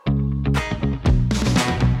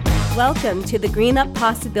Welcome to the GreenUp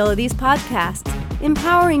Possibilities podcast,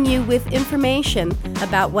 empowering you with information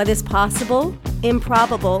about what is possible,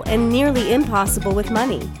 improbable, and nearly impossible with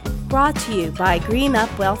money. Brought to you by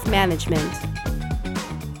GreenUp Wealth Management.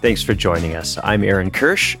 Thanks for joining us. I'm Aaron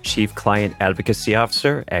Kirsch, Chief Client Advocacy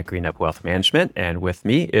Officer at GreenUp Wealth Management, and with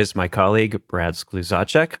me is my colleague, Brad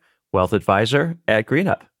Skluzacek, Wealth Advisor at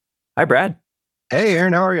GreenUp. Hi, Brad. Hey,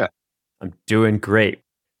 Aaron, how are you? I'm doing great.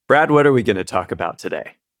 Brad, what are we going to talk about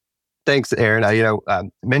today? Thanks, Aaron.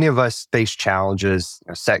 Many of us face challenges,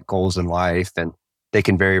 set goals in life, and they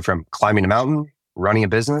can vary from climbing a mountain, running a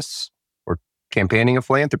business, or campaigning a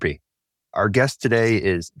philanthropy. Our guest today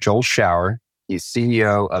is Joel Schauer. He's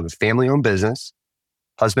CEO of a family-owned business,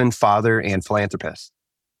 husband, father, and philanthropist.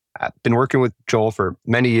 I've been working with Joel for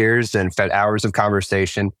many years and fed hours of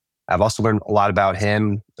conversation. I've also learned a lot about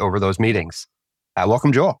him over those meetings.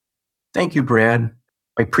 Welcome, Joel. Thank you, Brad.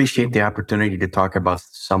 I appreciate the opportunity to talk about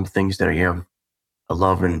some things that I have a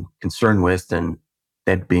love and concern with, and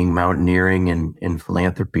that being mountaineering and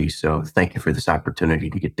philanthropy. So thank you for this opportunity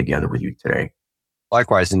to get together with you today.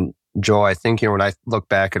 Likewise. And Joel, I think, when I look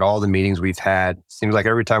back at all the meetings we've had, it seems like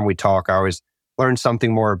every time we talk, I always learn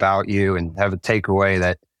something more about you and have a takeaway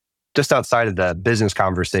that just outside of the business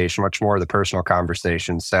conversation, much more of the personal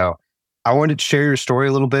conversation. So I wanted to share your story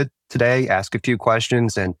a little bit today, ask a few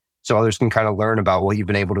questions, and so others can kind of learn about what you've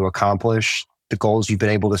been able to accomplish, the goals you've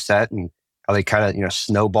been able to set, and how they kind of,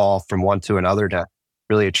 snowball from one to another to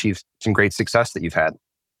really achieve some great success that you've had.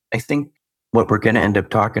 I think what we're going to end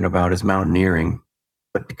up talking about is mountaineering.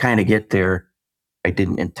 But to kind of get there, I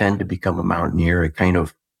didn't intend to become a mountaineer. I kind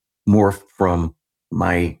of morphed from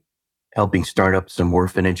my helping start up some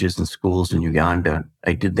orphanages and schools in Uganda.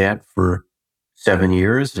 I did that for 7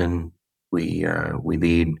 years, and we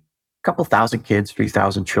lead a couple thousand kids,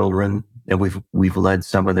 3,000 children, and we've led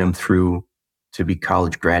some of them through to be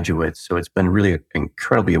college graduates. So it's been really an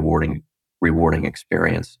incredibly rewarding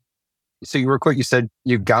experience. So you were quick. You said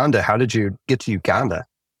Uganda. How did you get to Uganda?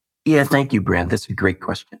 Yeah, thank you, Brad. That's a great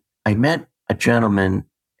question. I met a gentleman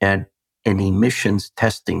at an emissions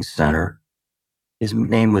testing center. His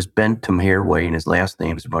name was Ben Tumherway, and his last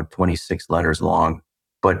name is about 26 letters long.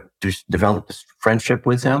 But just developed a friendship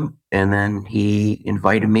with him, and then he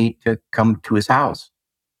invited me to come to his house.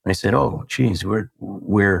 And I said, "Oh, geez,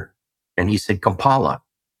 where?" And he said, "Kampala."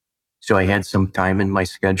 So I had some time in my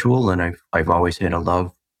schedule, and I've always had a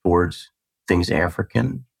love towards things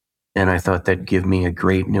African. And I thought that'd give me a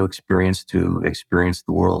great new experience to experience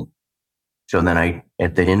the world. So then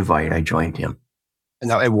at that invite, I joined him. And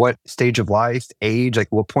now, at what stage of life, age,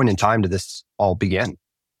 what point in time did this all begin?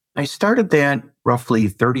 I started that roughly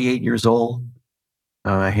 38 years old.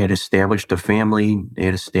 I had established a family, I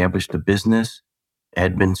had established a business,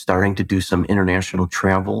 had been starting to do some international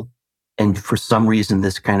travel. And for some reason,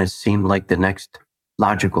 this kind of seemed like the next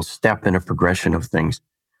logical step in a progression of things.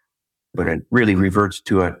 But it really reverts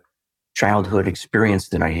to a childhood experience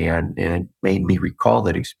that I had, and it made me recall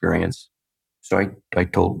that experience. So I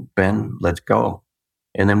told Ben, let's go.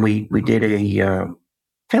 And then we did a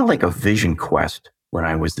kind of like a vision quest when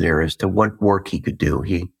I was there as to what work he could do.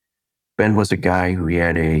 Ben was a guy who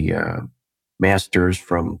had a master's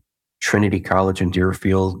from Trinity College in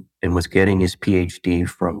Deerfield and was getting his PhD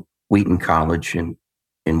from Wheaton College in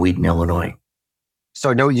Wheaton, Illinois.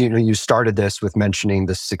 So I know you started this with mentioning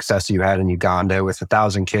the success you had in Uganda with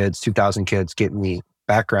 1,000 kids, 2,000 kids, getting the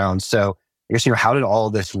background. So I guess, how did all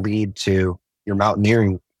of this lead to your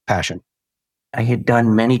mountaineering passion? I had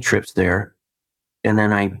done many trips there, and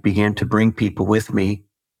then I began to bring people with me,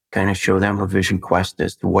 kind of show them a vision quest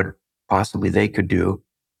as to what possibly they could do.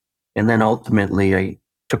 And then ultimately, I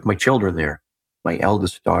took my children there. My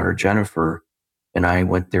eldest daughter, Jennifer, and I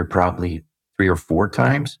went there probably 3 or 4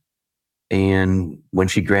 times. And when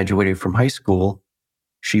she graduated from high school,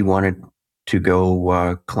 she wanted to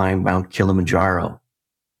go climb Mount Kilimanjaro.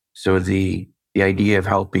 So the idea of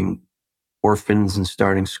helping orphans and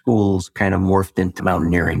starting schools kind of morphed into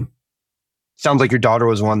mountaineering. Sounds like your daughter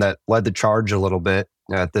was one that led the charge a little bit.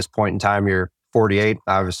 At this point in time, you're 48.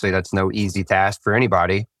 Obviously, that's no easy task for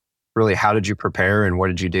anybody. Really, how did you prepare and what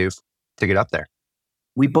did you do to get up there?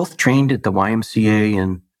 We both trained at the YMCA,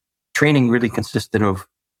 and training really consisted of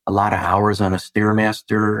a lot of hours on a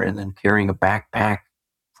Stairmaster and then carrying a backpack,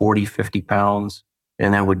 40, 50 pounds.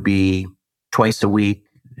 And that would be twice a week.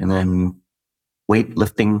 And then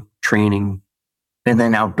weightlifting training, and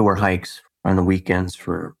then outdoor hikes on the weekends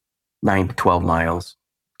for 9 to 12 miles,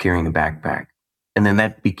 carrying a backpack. And then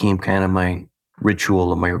that became kind of my ritual,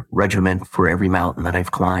 or my regiment for every mountain that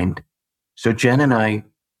I've climbed. So Jen and I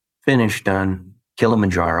finished on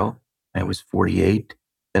Kilimanjaro. I was 48.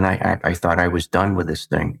 And I thought I was done with this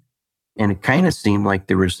thing. And it kind of seemed like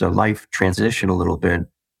there was a life transition a little bit,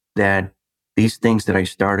 that these things that I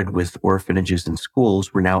started with orphanages and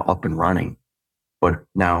schools were now up and running. But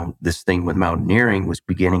now this thing with mountaineering was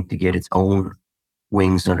beginning to get its own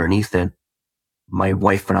wings underneath it. My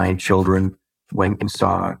wife and I and children went and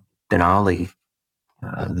saw Denali,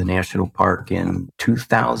 the national park, in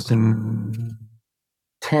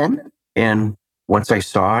 2010. And once I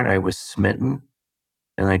saw it, I was smitten.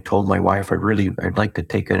 And I told my wife, I'd like to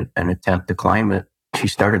take an attempt to climb it. She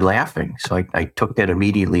started laughing. So I took that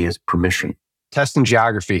immediately as permission. Testing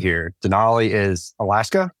geography here. Denali is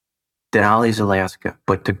Alaska? Denali is Alaska.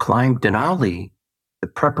 But to climb Denali, the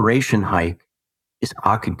preparation hike is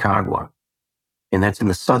Aconcagua. And that's in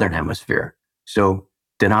the southern hemisphere. So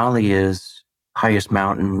Denali is highest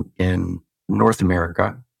mountain in North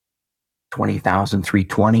America,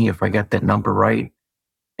 20,320, if I got that number right.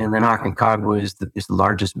 And then Aconcagua is the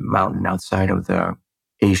largest mountain outside of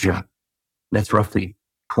Asia. That's roughly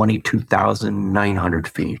 22,900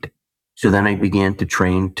 feet. So then I began to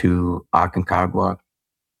train to Aconcagua.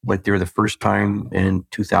 Went there the first time in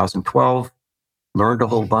 2012, learned a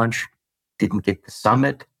whole bunch, didn't get the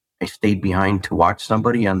summit. I stayed behind to watch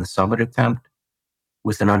somebody on the summit attempt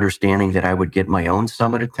with an understanding that I would get my own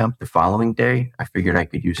summit attempt the following day. I figured I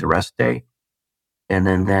could use a rest day. And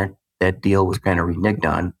then that deal was kind of reneged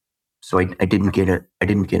on. So I didn't get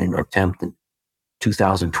an attempt in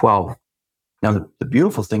 2012. Now, the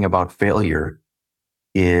beautiful thing about failure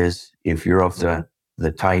is if you're of the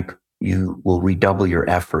type, you will redouble your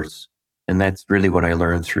efforts. And that's really what I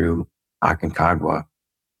learned through Aconcagua.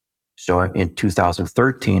 So in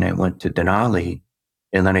 2013, I went to Denali,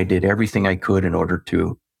 and then I did everything I could in order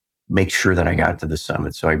to make sure that I got to the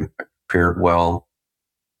summit. So I prepared well.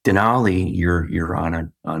 Denali, you're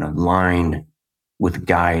on a line with a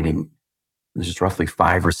guide, and there's roughly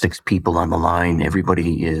 5 or 6 people on the line.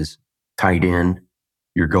 Everybody is tied in.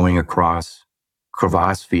 You're going across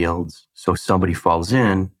crevasse fields. So if somebody falls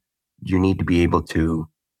in, you need to be able to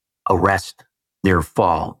arrest their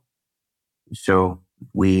fall. So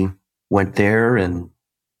we went there, and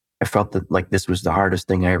I felt that like this was the hardest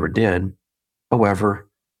thing I ever did. However,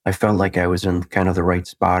 I felt like I was in kind of the right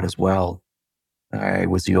spot as well. I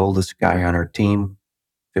was the oldest guy on our team,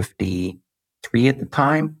 53 at the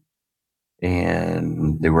time.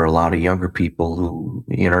 And there were a lot of younger people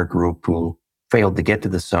in our group who failed to get to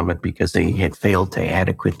the summit because they had failed to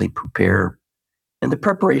adequately prepare. And the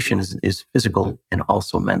preparation is physical and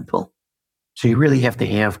also mental. So you really have to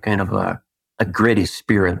have kind of a gritty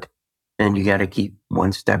spirit, and you got to keep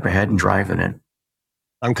one step ahead and driving it.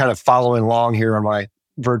 I'm kind of following along here on my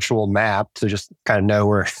virtual map to just kind of know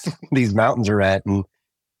where these mountains are at. And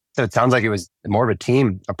so it sounds like it was more of a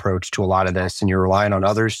team approach to a lot of this, and you're relying on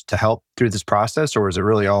others to help through this process, or is it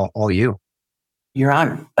really all you? You're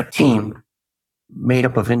on a team made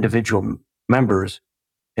up of individual members,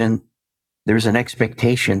 and there's an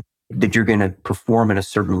expectation that you're going to perform at a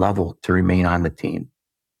certain level to remain on the team.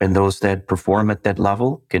 And those that perform at that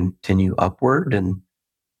level continue upward, and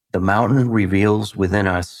the mountain reveals within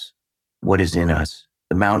us what is in us.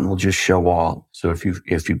 The mountain will just show all. So if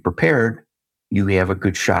you prepared, you have a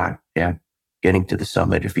good shot at getting to the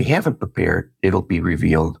summit. If you haven't prepared, it'll be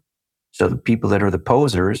revealed. So the people that are the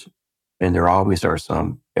posers, and there always are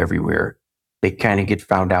some everywhere, they kind of get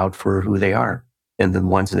found out for who they are. And the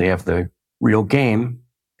ones that have the real game,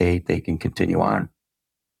 they can continue on.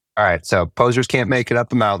 All right. So posers can't make it up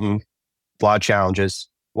the mountain. A lot of challenges.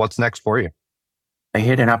 What's next for you? I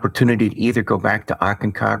had an opportunity to either go back to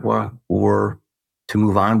Aconcagua or to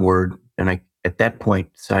move onward. And I, at that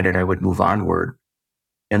point, decided I would move onward.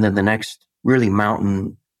 And then the next really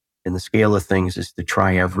mountain in the scale of things is to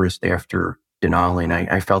try Everest after Denali. And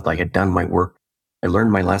I felt I had done my work. I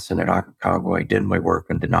learned my lesson at Aconcagua. I did my work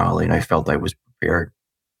on Denali, and I felt I was prepared.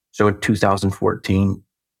 So in 2014,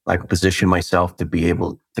 I positioned myself to be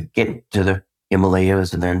able to get to the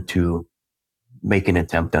Himalayas and then to make an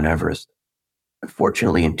attempt on Everest.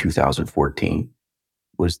 Unfortunately, in 2014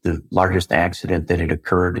 was the largest accident that had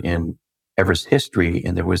occurred in Everest history,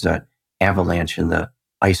 and there was an avalanche in the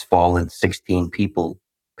ice fall, and 16 people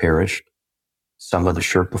perished. Some of the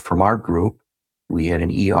Sherpa from our group, we had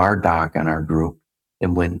an ER doc on our group,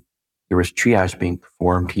 and when there was triage being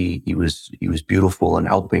performed, he was beautiful in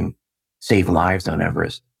helping save lives on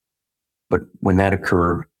Everest. But when that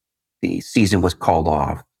occurred, the season was called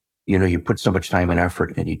off. You know, you put so much time and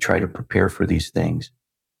effort, and you try to prepare for these things,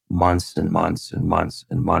 months and months and months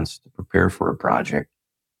and months to prepare for a project.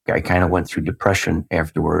 I kind of went through depression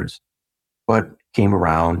afterwards, but came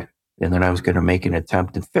around, and then I was going to make an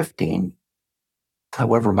attempt in 15.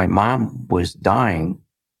 However, my mom was dying,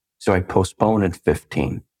 so I postponed in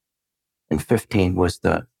 15. and 15 was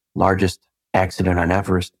the largest accident on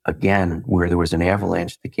Everest, again, where there was an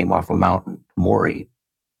avalanche that came off a mountain, Maury,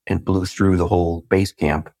 and blew through the whole base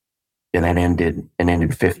camp. And that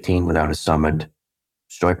ended 15 without a summit.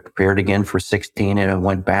 So I prepared again for 16 and I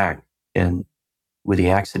went back. And with the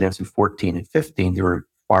accidents in 14 and 15, there were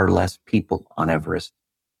far less people on Everest.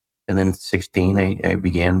 And then 16, I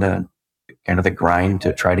began the grind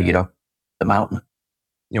to try to get up the mountain.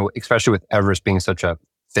 Especially with Everest being such a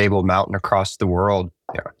fabled mountain across the world,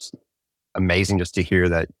 it's amazing just to hear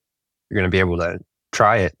that you're going to be able to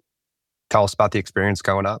try it. Tell us about the experience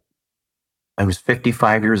going up. I was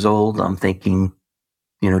 55 years old. I'm thinking,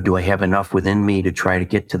 do I have enough within me to try to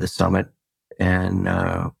get to the summit? And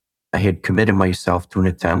I had committed myself to an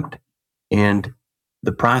attempt. And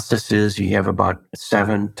the process is you have about a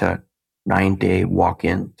 7 to 9 day walk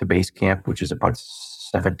in to base camp, which is about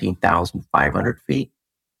 17,500 feet.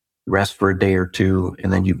 Rest for a day or two,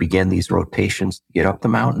 and then you begin these rotations to get up the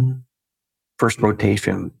mountain. First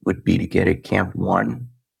rotation would be to get at Camp 1,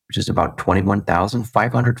 which is about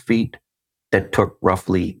 21,500 feet. That took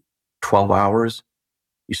roughly 12 hours.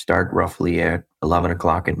 You start roughly at 11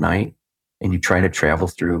 o'clock at night, and you try to travel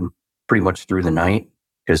pretty much through the night,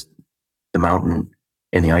 because the mountain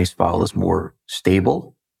and the icefall is more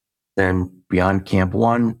stable. Then beyond Camp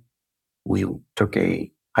 1, we took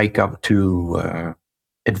a hike up to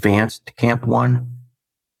advanced Camp 1,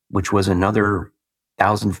 which was another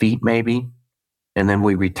 1,000 feet maybe. And then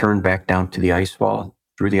we returned back down to the icefall,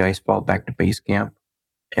 through the icefall back to base camp.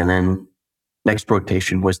 And then next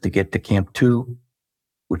rotation was to get to Camp 2,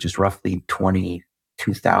 which is roughly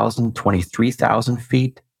 22,000, 23,000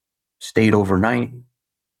 feet. Stayed overnight,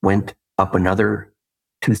 went up another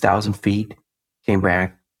 2,000 feet, came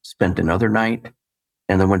back, spent another night,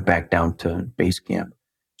 and then went back down to base camp.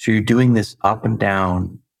 So you're doing this up and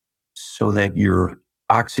down so that you're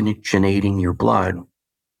oxygenating your blood,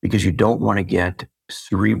 because you don't want to get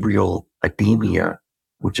cerebral edema,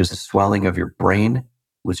 which is the swelling of your brain,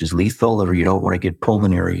 which is lethal, or you don't want to get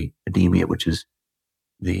pulmonary edema, which is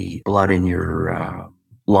the blood in your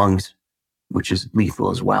lungs, which is lethal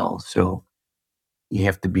as well. So you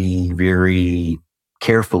have to be very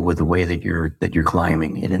careful with the way that you're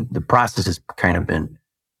climbing. And the process has kind of been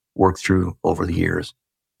worked through over the years.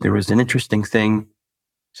 There was an interesting thing,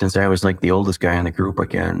 since I was like the oldest guy in the group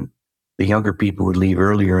again, the younger people would leave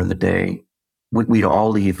earlier in the day. We'd all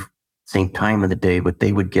leave same time of the day, but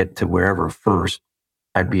they would get to wherever first.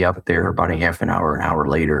 I'd be up there about a half an hour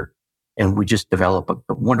later. And we just develop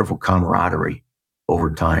a wonderful camaraderie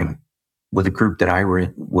over time. With the group that I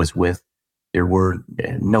was with, there were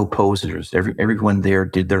no posers. Everyone there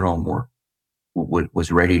did their homework,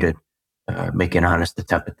 was ready to make an honest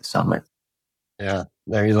attempt at the summit. Yeah.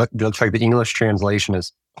 There you look. It looks like the English translation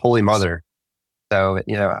is Holy Mother. So,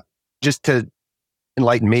 just to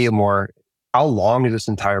enlighten me more, how long is this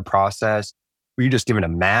entire process? Were you just given a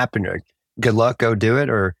map and you're like, good luck, go do it?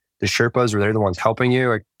 Or the Sherpas, were they the ones helping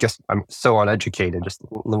you? I guess I'm so uneducated. Just a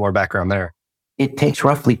little more background there. It takes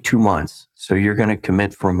roughly 2 months. So you're going to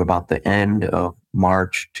commit from about the end of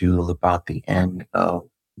March to about the end of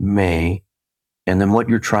May. And then what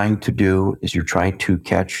you're trying to do is you're trying to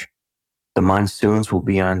catch the monsoons will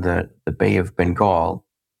be on the Bay of Bengal,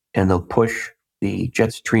 and they'll push the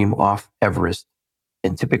jet stream off Everest.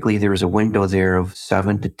 And typically there's a window there of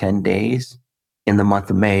 7 to 10 days in the month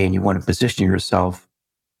of May, and you want to position yourself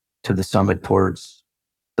to the summit towards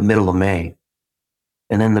the middle of May.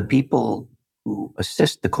 And then the people who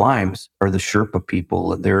assist the climbs are the Sherpa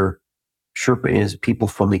people. Sherpa is people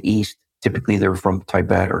from the east. Typically they're from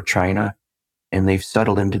Tibet or China, and they've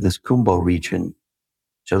settled into this Kumbo region.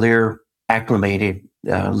 So they're acclimated,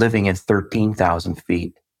 living at 13,000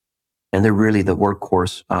 feet. And they're really the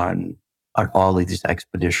workhorse on all of these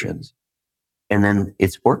expeditions. And then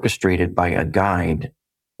it's orchestrated by a guide.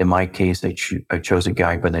 In my case, I chose a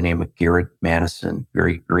guy by the name of Garrett Madison,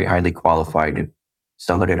 very, very highly qualified,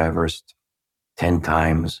 summited Everest 10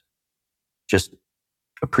 times. Just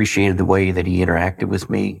appreciated the way that he interacted with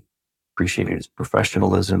me, appreciated his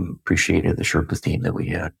professionalism, appreciated the Sherpa team that we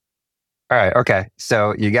had. All right. Okay.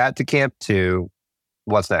 So you got to Camp 2.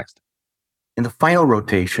 What's next? In the final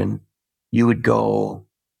rotation, you would go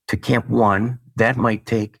to Camp 1. That might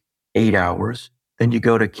take 8 hours. Then you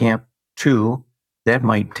go to Camp 2. That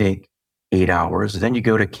might take 8 hours. Then you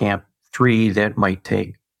go to Camp 3. That might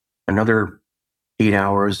take another 8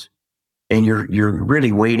 hours. And you're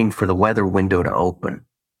really waiting for the weather window to open.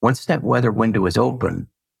 Once that weather window is open,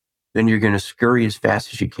 then you're going to scurry as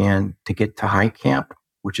fast as you can to get to High Camp,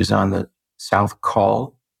 which is on the South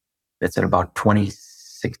Col. That's at about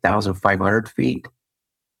 26,500 feet.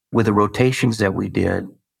 With the rotations that we did,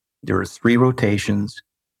 There were 3 rotations.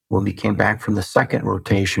 When we came back from the second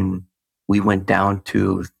rotation, we went down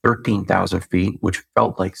to 13,000 feet, which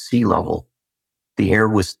felt like sea level. The air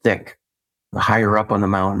was thick. The higher up on the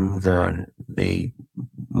mountain, the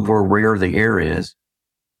more rare the air is.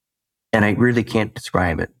 And I really can't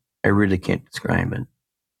describe it. I really can't describe it.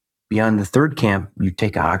 Beyond the third camp, you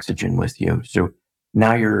take oxygen with you. So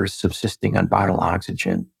now you're subsisting on bottled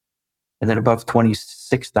oxygen. And then above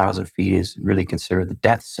 26,000 feet is really considered the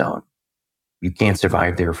death zone. You can't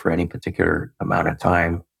survive there for any particular amount of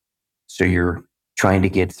time. So you're trying to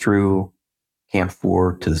get through Camp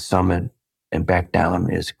 4 to the summit and back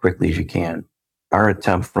down as quickly as you can. Our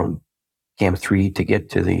attempt from Camp 3 to get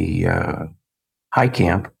to the high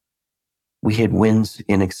camp, we had winds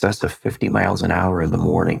in excess of 50 miles an hour in the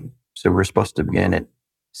morning. So we're supposed to begin at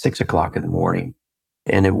 6 o'clock in the morning.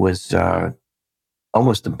 And it was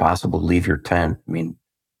almost impossible to leave your tent. I mean,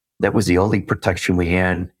 that was the only protection we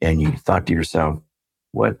had. And you thought to yourself,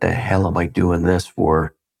 what the hell am I doing this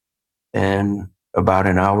for? And about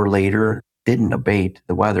an hour later, didn't abate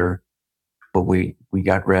the weather, but we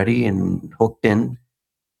got ready and hooked in.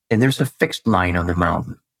 And there's a fixed line on the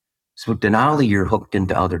mountain. So Denali, you're hooked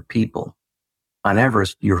into other people. On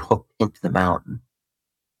Everest, you're hooked into the mountain.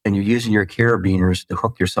 And you're using your carabiners to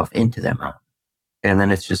hook yourself into that mountain. And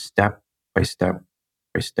then it's just step by step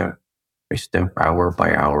by step by step, hour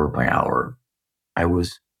by hour by hour. I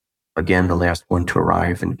was, again, the last one to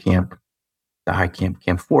arrive in camp, the high camp,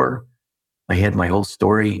 Camp 4. I had my whole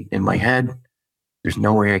story in my head. There's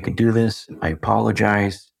no way I could do this. I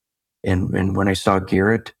apologize. And when I saw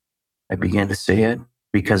Garrett, I began to say it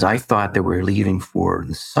because I thought that we were leaving for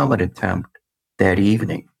the summit attempt that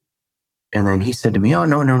evening. And then he said to me, oh,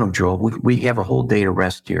 no, Joel, we have a whole day to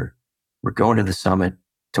rest here. We're going to the summit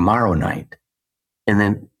tomorrow night. And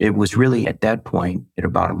then it was really at that point, at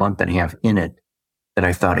about a month and a half in it, that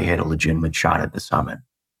I thought I had a legitimate shot at the summit.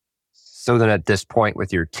 So then at this point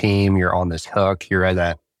with your team, you're on this hook, you're at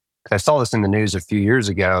that, because I saw this in the news a few years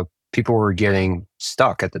ago, people were getting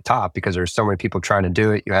stuck at the top because there's so many people trying to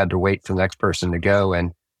do it. You had to wait for the next person to go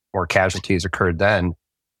and more casualties occurred then.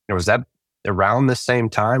 Was that around the same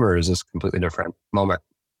time or is this a completely different moment?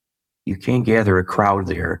 You can't gather a crowd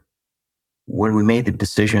there. When we made the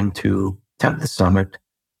decision to attempt the summit,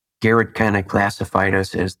 Garrett kind of classified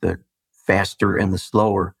us as the faster and the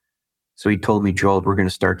slower. So he told me, Joel, we're going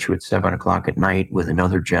to start you at 7 o'clock at night with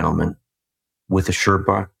another gentleman with a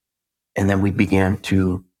Sherpa. And then we began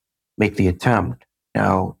to make the attempt.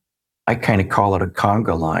 Now, I kind of call it a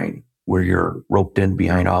conga line where you're roped in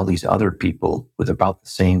behind all these other people with about the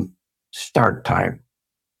same start time.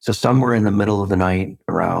 So somewhere in the middle of the night,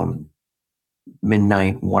 around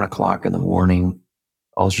midnight, 1 o'clock in the morning,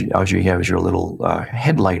 all you have is your little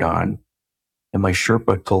headlight on. And my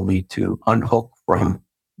Sherpa told me to unhook from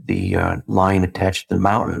the line attached to the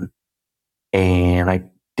mountain. And I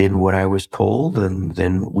did what I was told. And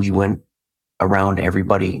then we went around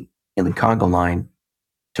everybody in the conga line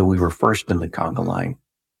till we were first in the conga line.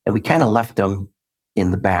 And we kind of left them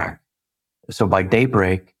in the back. So by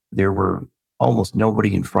daybreak, there were almost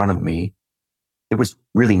nobody in front of me. There was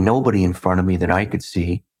really nobody in front of me that I could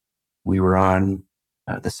see. We were on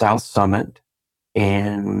the south summit,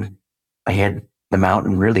 and I had the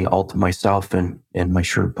mountain really all to myself and my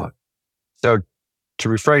Sherpa. So to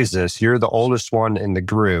rephrase this, you're the oldest one in the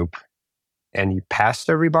group, and you passed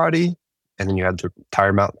everybody, and then you had the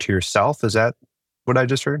entire mountain to yourself. Is that what I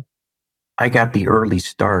just heard? I got the early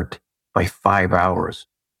start by 5 hours.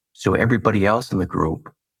 So everybody else in the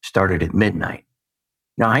group started at midnight.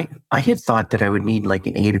 Now, I had thought that I would need like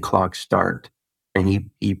an 8 o'clock start, and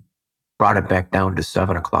he brought it back down to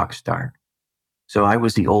 7 o'clock start. So I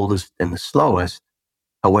was the oldest and the slowest.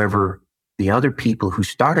 However, the other people who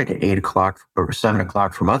started at 8 o'clock or 7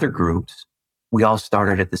 o'clock from other groups, we all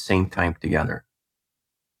started at the same time together.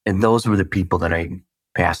 And those were the people that I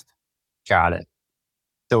passed. Got it.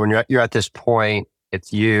 So when you're at this point,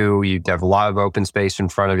 it's you have a lot of open space in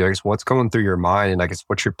front of you. I guess what's going through your mind, and I guess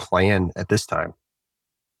what's your plan at this time?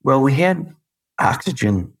 Well, we had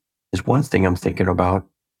oxygen is one thing I'm thinking about.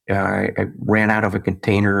 I ran out of a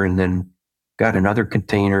container and then got another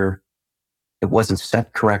container. It wasn't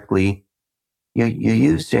set correctly. You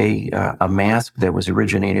used a mask that was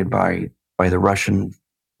originated by the Russians,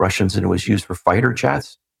 and it was used for fighter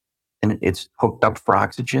jets, and it's hooked up for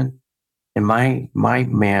oxygen. And my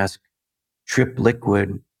mask dripped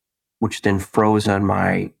liquid, which then froze on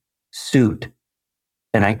my suit,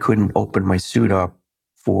 and I couldn't open my suit up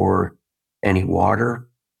for any water,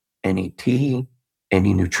 any tea,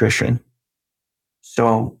 any nutrition.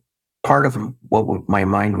 So part of what my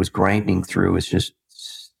mind was grinding through is just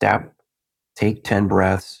step, take 10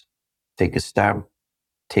 breaths, take a step,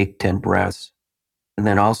 take 10 breaths, and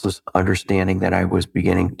then also understanding that I was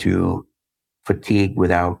beginning to fatigue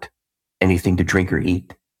without anything to drink or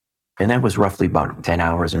eat. And that was roughly about 10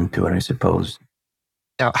 hours into it, I suppose.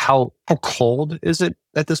 Now, how cold is it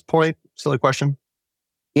at this point? Silly question.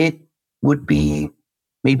 It would be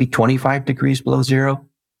maybe 25 degrees below zero,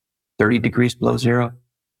 30 degrees below zero.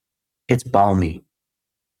 It's balmy.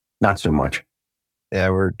 Not so much. Yeah,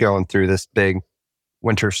 we're going through this big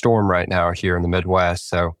winter storm right now here in the Midwest.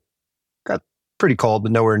 So got pretty cold,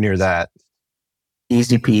 but nowhere near that.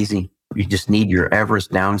 Easy peasy. You just need your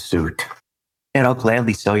Everest down suit. And I'll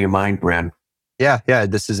gladly sell you mine, Brad. Yeah.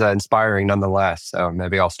 This is inspiring nonetheless. So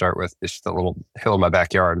maybe I'll start with just a little hill in my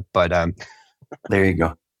backyard. But there you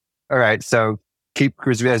go. All right. So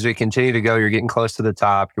as we continue to go, you're getting close to the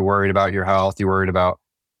top. You're worried about your health. You're worried about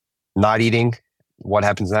not eating. What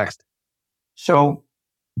happens next? So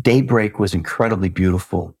daybreak was incredibly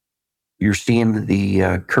beautiful. You're seeing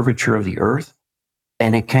the curvature of the earth,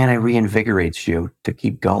 and it kind of reinvigorates you to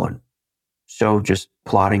keep going. So just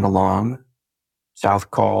plodding along,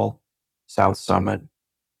 South Col, South Summit,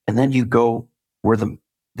 and then you go where the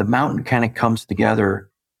mountain kind of comes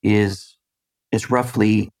together is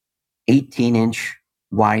roughly 18-inch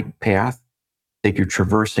wide path that you're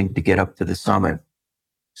traversing to get up to the summit.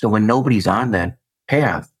 So when nobody's on that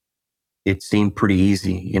path, it seemed pretty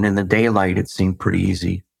easy. And in the daylight, it seemed pretty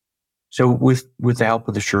easy. So with the help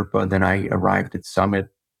of the Sherpa, then I arrived at summit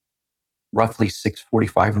roughly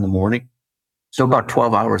 6:45 in the morning. So about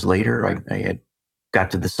 12 hours later, I had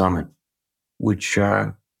got to the summit, which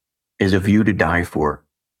is a view to die for.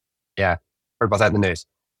 Yeah. Heard about that in the news.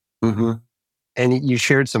 Mm-hmm. And you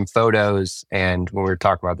shared some photos, and when we were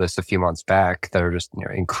talking about this a few months back, that are just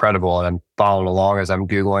incredible. And I'm following along as I'm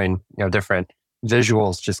Googling different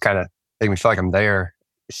visuals, just kind of make me feel like I'm there.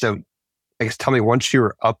 So I guess tell me, once you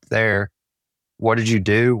were up there, what did you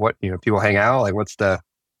do? What people hang out? Like what's the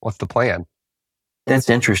plan? That's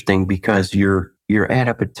interesting because you're at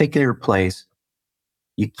a particular place.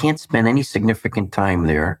 You can't spend any significant time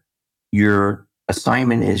there. Your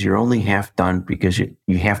assignment is you're only half done because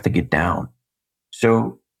you have to get down.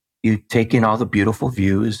 So you take in all the beautiful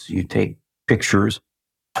views, you take pictures.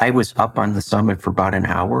 I was up on the summit for about an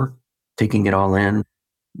hour, taking it all in.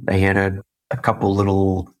 I had a couple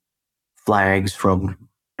little flags from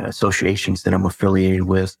associations that I'm affiliated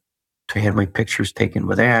with. So I had my pictures taken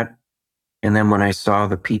with that. And then when I saw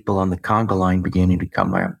the people on the conga line beginning to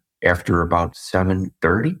come out after about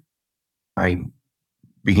 7:30, I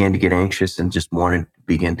began to get anxious and just wanted to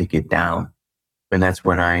begin to get down. And that's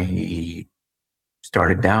when I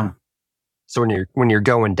started down. So when you're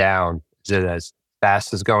going down, is it as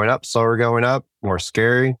fast as going up, slower going up, more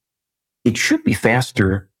scary? It should be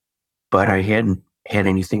faster, but I hadn't had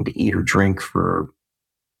anything to eat or drink for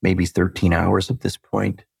maybe 13 hours at this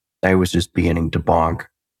point. I was just beginning to bonk.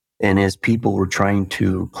 And as people were trying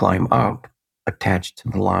to climb up, attached to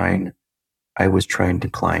the line, I was trying to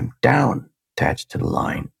climb down, attached to the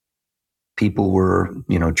line. People were,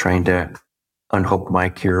 trying to unhook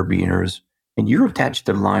my carabiners. And you're attached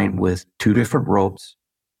to the line with two different ropes,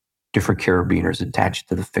 different carabiners attached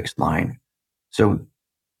to the fixed line. So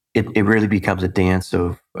it really becomes a dance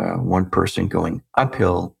of one person going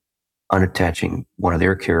uphill, unattaching one of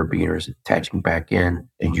their carabiners, attaching back in,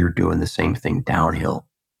 and you're doing the same thing downhill.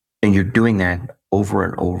 And you're doing that over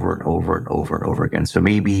and over and over and over and over again. So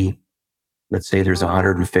maybe, let's say there's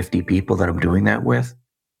 150 people that I'm doing that with.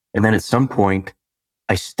 And then at some point,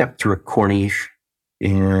 I stepped through a corniche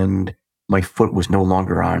and my foot was no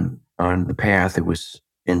longer on the path. It was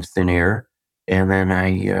in thin air. And then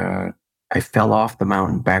I fell off the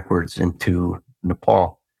mountain backwards into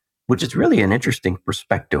Nepal, which is really an interesting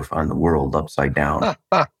perspective on the world upside down.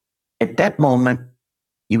 At that moment,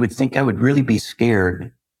 you would think I would really be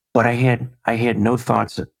scared, but I had no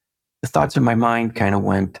thoughts. The thoughts in my mind kind of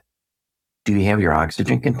went, do you have your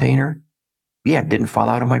oxygen container? Yeah, it didn't fall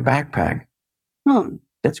out of my backpack.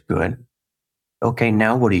 That's good. Okay,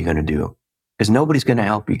 now what are you going to do? Because nobody's going to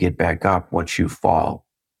help you get back up once you fall.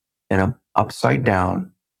 And I'm upside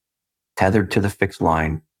down, tethered to the fixed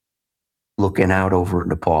line, looking out over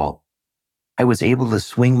Nepal. I was able to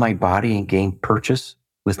swing my body and gain purchase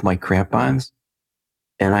with my crampons,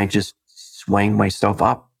 and I just swung myself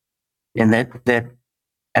up. And that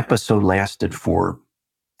episode lasted for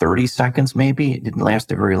 30 seconds, maybe. It didn't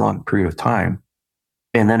last a very long period of time.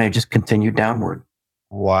 And then I just continued downward.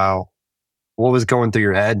 Wow. What was going through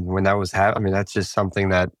your head when that was happening? I mean, that's just something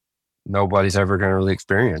that nobody's ever going to really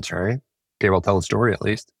experience, right? Be able to tell a story at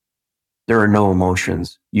least. There are no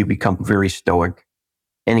emotions. You become very stoic.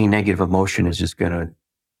 Any negative emotion is just going to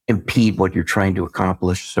impede what you're trying to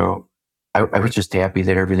accomplish. So I was just happy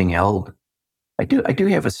that everything held. I do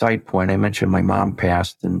have a side point. I mentioned my mom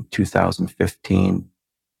passed in 2015.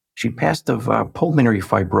 She passed of pulmonary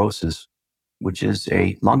fibrosis, which is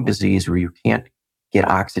a lung disease where you can't get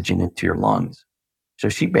oxygen into your lungs. So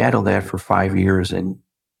she battled that for 5 years. And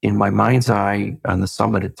in my mind's eye on the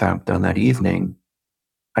summit attempt on that evening,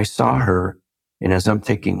 I saw her. And as I'm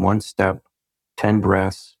taking one step, 10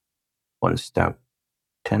 breaths, one step,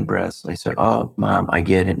 10 breaths, I said, "Oh, Mom, I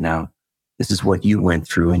get it now. This is what you went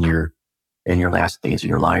through in your last days of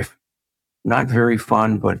your life." Not very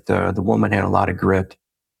fun, but the woman had a lot of grit.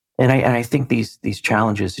 And I think these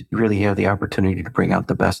challenges really have the opportunity to bring out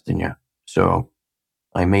the best in you. So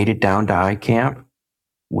I made it down to I camp,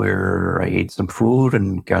 where I ate some food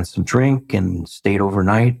and got some drink and stayed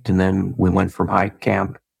overnight. And then we went from high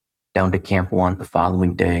camp down to Camp 1 the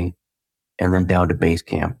following day, and then down to base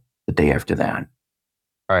camp the day after that.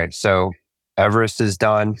 All right. So Everest is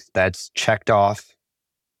done. That's checked off.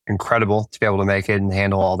 Incredible to be able to make it and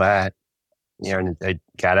handle all that. And I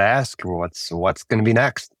got to ask, what's going to be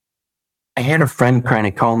next? I had a friend kind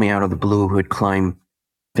of call me out of the blue who had climbed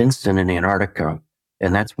Vincent in Antarctica,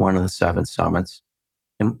 and that's one of the 7 summits.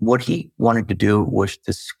 And what he wanted to do was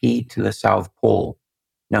to ski to the South Pole.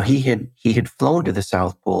 Now he had flown to the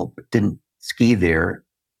South Pole, but didn't ski there.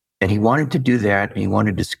 And he wanted to do that, and he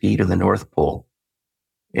wanted to ski to the North Pole.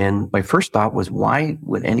 And my first thought was, why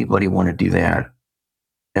would anybody want to do that?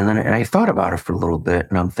 And then I thought about it for a little bit,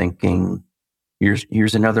 and I'm thinking,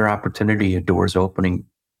 here's another opportunity, a door's opening.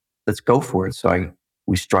 Let's go for it. So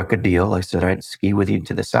we struck a deal. I said, I'd ski with you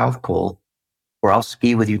to the South Pole, or I'll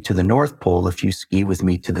ski with you to the North Pole if you ski with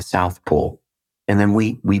me to the South Pole. And then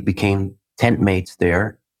we became tent mates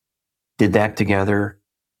there, did that together,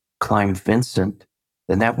 climbed Vincent.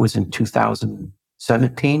 And that was in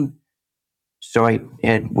 2017. So I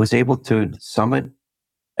was able to summit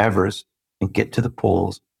Everest and get to the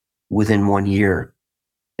poles within 1 year.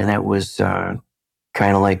 And that was kind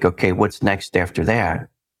of like, okay, what's next after that?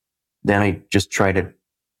 Then I just tried to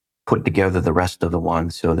put together the rest of the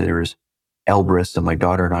ones. So there's Elbrus, and my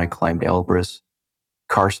daughter and I climbed Elbrus.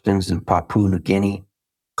 Karstens in Papua New Guinea,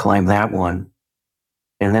 climbed that one.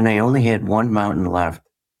 And then I only had one mountain left,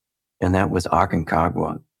 and that was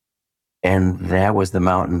Aconcagua. And that was the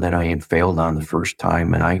mountain that I had failed on the first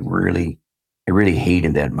time. And I really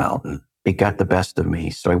hated that mountain. It got the best of me.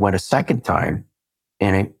 So I went a second time,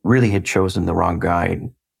 and I really had chosen the wrong guide,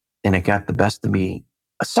 and it got the best of me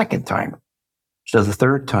a second time. So the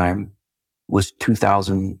third time was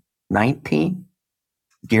 2019.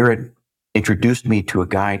 Garrett introduced me to a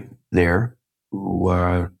guide there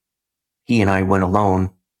who he and I went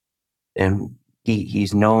alone, and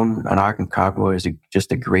he's known on Aconcagua as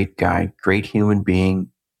just a great guy, great human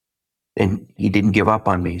being, and he didn't give up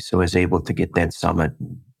on me, so I was able to get that summit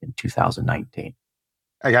in 2019.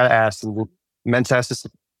 I got to ask, meant to ask this a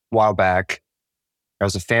while back.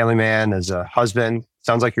 As a family man, as a husband,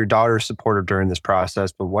 sounds like your daughter is supportive during this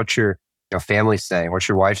process, but what's your family saying? What's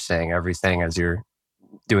your wife saying? Everything as you're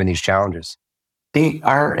doing these challenges? They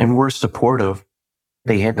are and were supportive.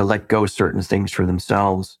 They had to let go certain things for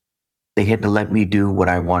themselves. They had to let me do what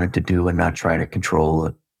I wanted to do and not try to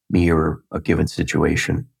control me or a given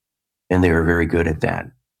situation. And they were very good at that.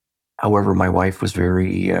 However, my wife was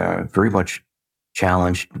very much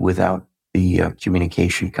challenged without the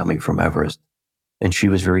communication coming from Everest. And she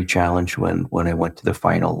was very challenged when I went to the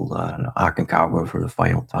final Aconcagua for the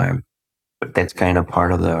final time. But that's kind of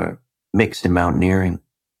part of the mix in mountaineering.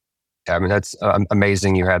 I mean, that's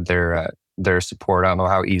amazing. You had their support. I don't know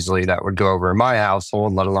how easily that would go over in my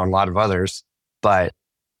household, let alone a lot of others. But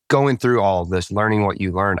going through all of this, learning what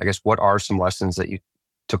you learned, I guess, what are some lessons that you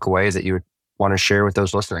took away that you would want to share with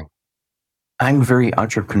those listening? I'm very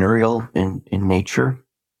entrepreneurial in nature.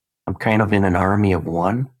 I'm kind of in an army of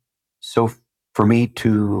one. So for me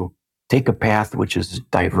to take a path which is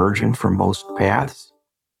divergent from most paths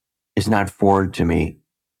is not foreign to me.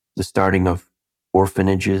 The starting of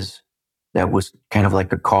orphanages, that was kind of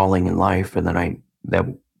like a calling in life. And then that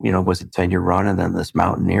was a 10-year run. And then this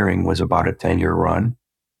mountaineering was about a 10-year run.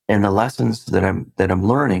 And the lessons that I'm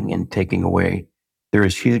learning and taking away, there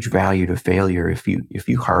is huge value to failure. If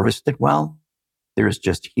you harvest it well, there is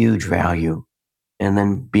just huge value. And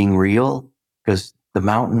then being real, because the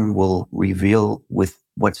mountain will reveal with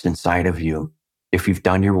what's inside of you. If you've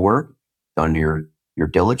done your work, you're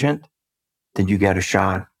diligent, then you get a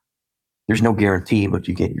shot. There's no guarantee, but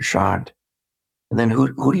you get your shot. And then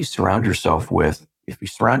who do you surround yourself with? If you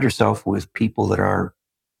surround yourself with people that are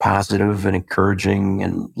positive and encouraging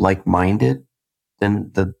and like-minded,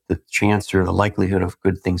 then the chance or the likelihood of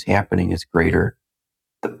good things happening is greater.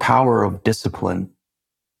 The power of discipline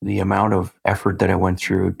the amount of effort that I went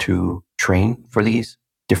through to train for these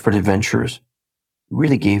different adventures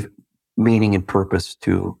really gave meaning and purpose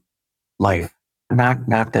to life. Not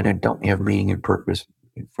that I don't have meaning and purpose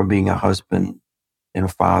from being a husband and a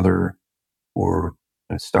father or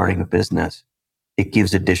starting a business. It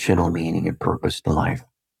gives additional meaning and purpose to life.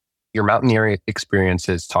 Your mountaineering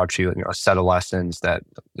experiences taught you, a set of lessons that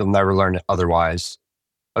you'll never learn otherwise.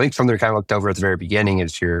 I think something we kind of looked over at the very beginning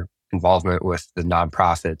is your involvement with the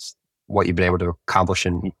nonprofits, what you've been able to accomplish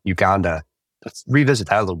in Uganda. Let's revisit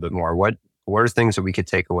that a little bit more. What are things that we could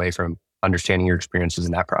take away from understanding your experiences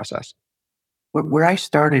in that process? Where I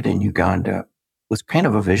started in Uganda was kind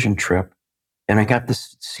of a vision trip. And I got to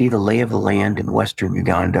see the lay of the land in Western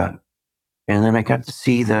Uganda. And then I got to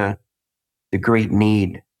see the great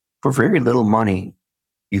need. For very little money,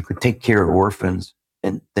 you could take care of orphans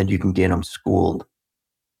and then you can get them schooled.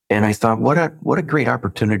 And I thought, what a great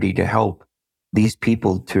opportunity to help these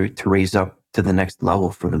people to raise up to the next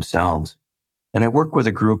level for themselves. And I work with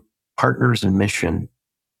a group, Partners in Mission.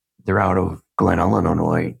 They're out of Glen Ellen,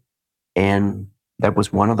 Illinois. And that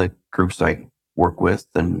was one of the groups I work with.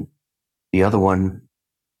 And the other one,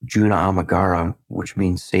 Juna Amagara, which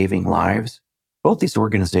means saving lives. Both these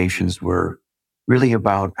organizations were really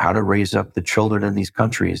about how to raise up the children in these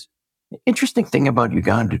countries. Interesting thing about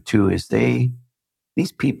Uganda too is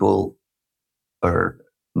these people are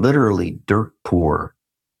literally dirt poor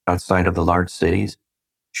outside of the large cities,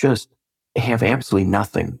 just have absolutely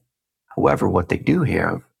nothing. However, what they do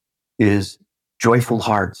have is joyful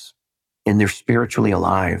hearts and they're spiritually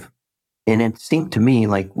alive. And it seemed to me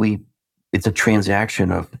like it's a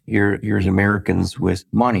transaction of here's Americans with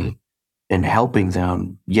money and helping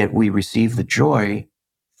them, yet we receive the joy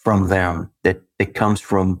from them that comes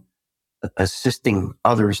from assisting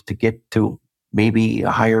others to get to maybe a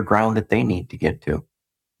higher ground that they need to get to.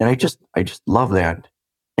 And I just love that.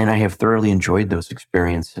 And I have thoroughly enjoyed those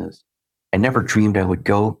experiences. I never dreamed I would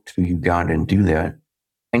go to Uganda and do that.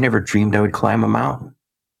 I never dreamed I would climb a mountain.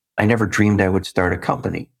 I never dreamed I would start a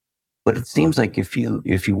company. But it seems like if you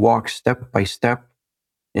walk step by step,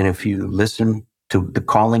 and if you listen to the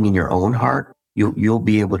calling in your own heart, you'll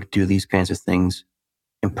be able to do these kinds of things,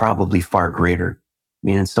 and probably far greater. I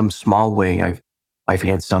mean, in some small way, I've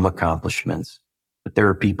had some accomplishments, but there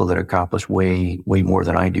are people that accomplish way more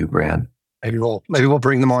than I do, Brad. Maybe we'll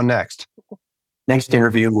bring them on next. Next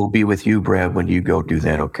interview will be with you, Brad, when you go do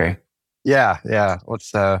that. Okay? Yeah.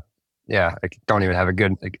 Let's. I don't even have a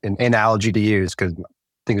good an analogy to use because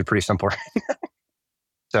things are pretty simple.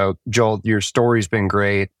 So, Joel, your story's been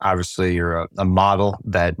great. Obviously, you're a model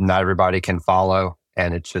that not everybody can follow.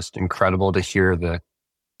 And it's just incredible to hear the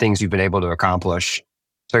things you've been able to accomplish.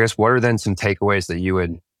 So I guess what are then some takeaways that you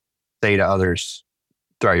would say to others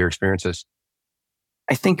throughout your experiences?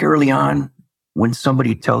 I think early on, when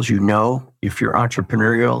somebody tells you no, if you're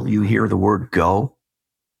entrepreneurial, you hear the word go.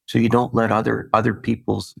 So you don't let other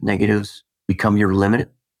people's negatives become your limit.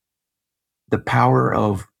 The power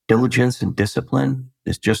of diligence and discipline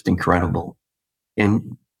is just incredible.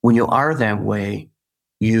 And when you are that way,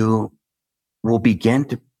 you will begin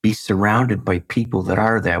to be surrounded by people that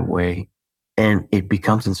are that way, and it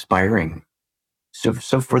becomes inspiring. So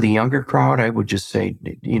for the younger crowd, I would just say,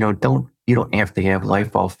 you don't have to have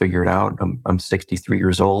life all figured out. I'm 63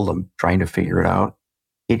 years old. I'm trying to figure it out.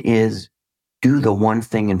 It is do the one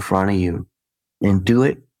thing in front of you and do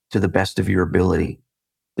it to the best of your ability.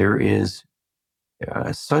 There is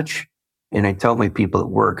and I tell my people at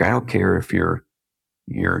work, I don't care if you're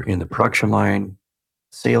in the production line,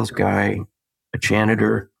 sales guy, a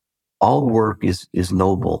janitor, all work is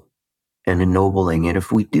noble and ennobling. And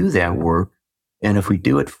if we do that work, and if we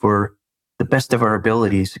do it for the best of our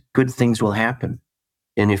abilities, good things will happen.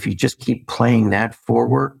 And if you just keep playing that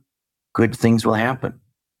forward, good things will happen.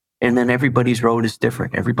 And then everybody's road is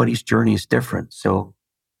different. Everybody's journey is different. So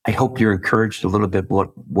I hope you're encouraged a little bit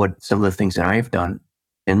what some of the things that I've done.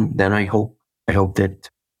 And then I hope that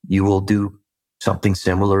you will do something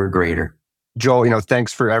similar or greater. Joel,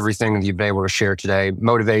 thanks for everything that you've been able to share today.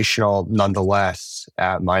 Motivational nonetheless.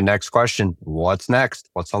 My next question, what's next?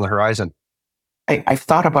 What's on the horizon? I've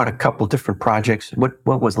thought about a couple different projects. What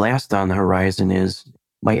was last on the horizon is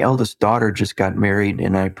my eldest daughter just got married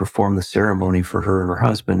and I performed the ceremony for her and her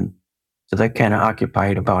husband. So that kind of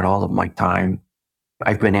occupied about all of my time.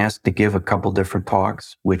 I've been asked to give a couple different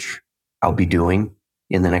talks, which I'll be doing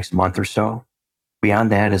in the next month or so.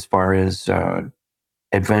 Beyond that, as far as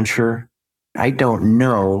adventure, I don't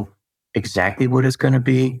know exactly what it's going to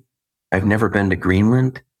be. I've never been to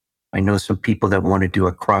Greenland. I know some people that want to do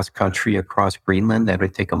a cross-country across Greenland. That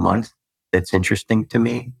would take a month. That's interesting to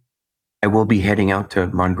me. I will be heading out to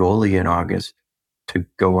Mongolia in August to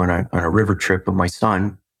go on a river trip with my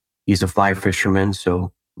son. He's a fly fisherman.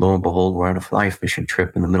 So lo and behold, we're on a fly fishing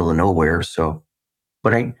trip in the middle of nowhere.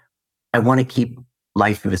 But I want to keep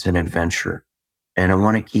life as an adventure, and I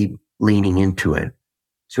want to keep leaning into it.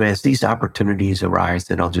 So as these opportunities arise,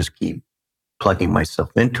 then I'll just keep plugging myself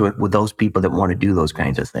into it with those people that want to do those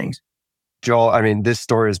kinds of things. Joel, I mean, this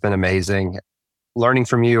story has been amazing. Learning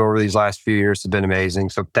from you over these last few years has been amazing.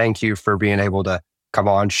 So thank you for being able to come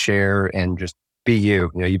on, share, and just be you.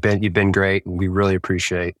 You've been great, and we really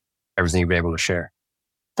appreciate everything you've been able to share.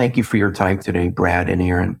 Thank you for your time today, Brad and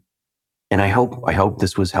Aaron. And I hope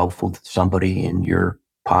this was helpful to somebody in your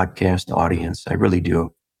podcast audience. I really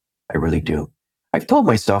do. I've told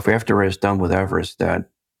myself after I was done with Everest that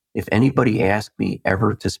if anybody asked me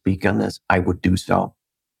ever to speak on this, I would do so.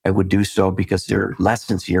 I would do so because there are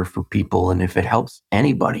lessons here for people. And if it helps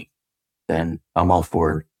anybody, then I'm all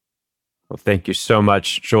for it. Well, thank you so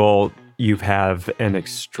much, Joel. You have an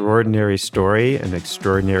extraordinary story, an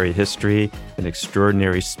extraordinary history, an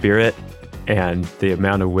extraordinary spirit. And the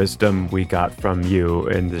amount of wisdom we got from you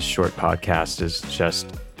in this short podcast is just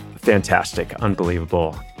fantastic,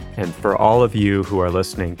 unbelievable. And for all of you who are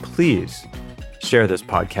listening, please share this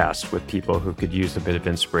podcast with people who could use a bit of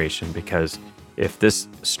inspiration, because if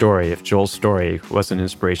Joel's story wasn't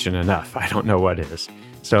inspiration enough, I don't know what is.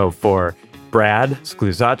 So for Brad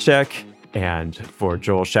Skluzacek and for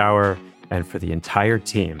Joel Schauer and for the entire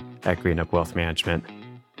team at GreenUp Wealth Management,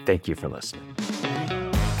 thank you for listening.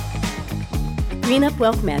 GreenUp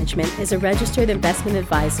Wealth Management is a registered investment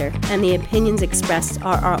advisor, and the opinions expressed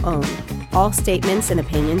are our own. All statements and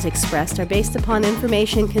opinions expressed are based upon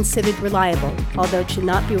information considered reliable, although it should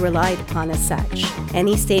not be relied upon as such.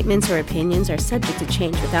 Any statements or opinions are subject to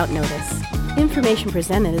change without notice. Information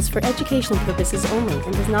presented is for educational purposes only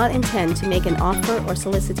and does not intend to make an offer or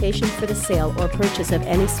solicitation for the sale or purchase of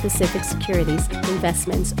any specific securities,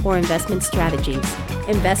 investments, or investment strategies.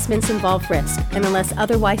 Investments involve risk and, unless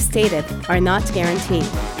otherwise stated, are not guaranteed.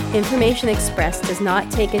 Information expressed does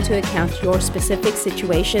not take into account your specific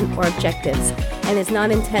situation or objectives and is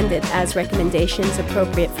not intended as recommendations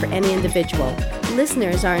appropriate for any individual.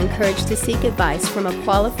 Listeners are encouraged to seek advice from a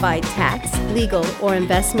qualified tax, legal, or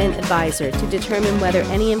investment advisor to determine whether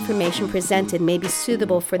any information presented may be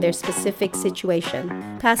suitable for their specific situation.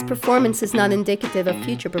 Past performance is not indicative of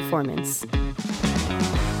future performance.